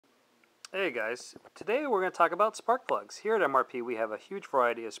Hey guys, today we're going to talk about spark plugs. Here at MRP we have a huge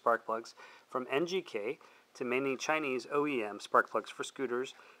variety of spark plugs from NGK to many Chinese OEM spark plugs for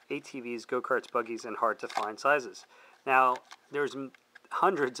scooters, ATVs, go-karts, buggies, and hard to find sizes. Now there's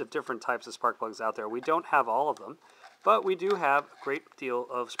hundreds of different types of spark plugs out there. We don't have all of them, but we do have a great deal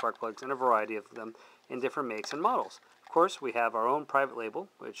of spark plugs and a variety of them in different makes and models. Of course, we have our own private label,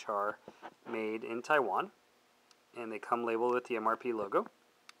 which are made in Taiwan, and they come labeled with the MRP logo.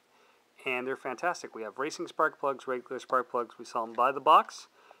 And they're fantastic. We have racing spark plugs, regular spark plugs. We sell them by the box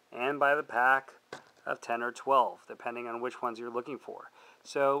and by the pack of 10 or 12, depending on which ones you're looking for.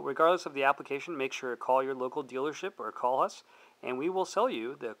 So regardless of the application, make sure to call your local dealership or call us, and we will sell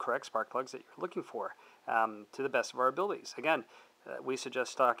you the correct spark plugs that you're looking for to the best of our abilities. Again, we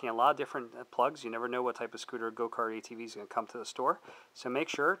suggest stocking a lot of different plugs. You never know what type of scooter, go-kart, ATV is going to come to the store. So make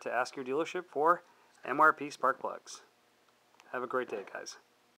sure to ask your dealership for MRP spark plugs. Have a great day, guys.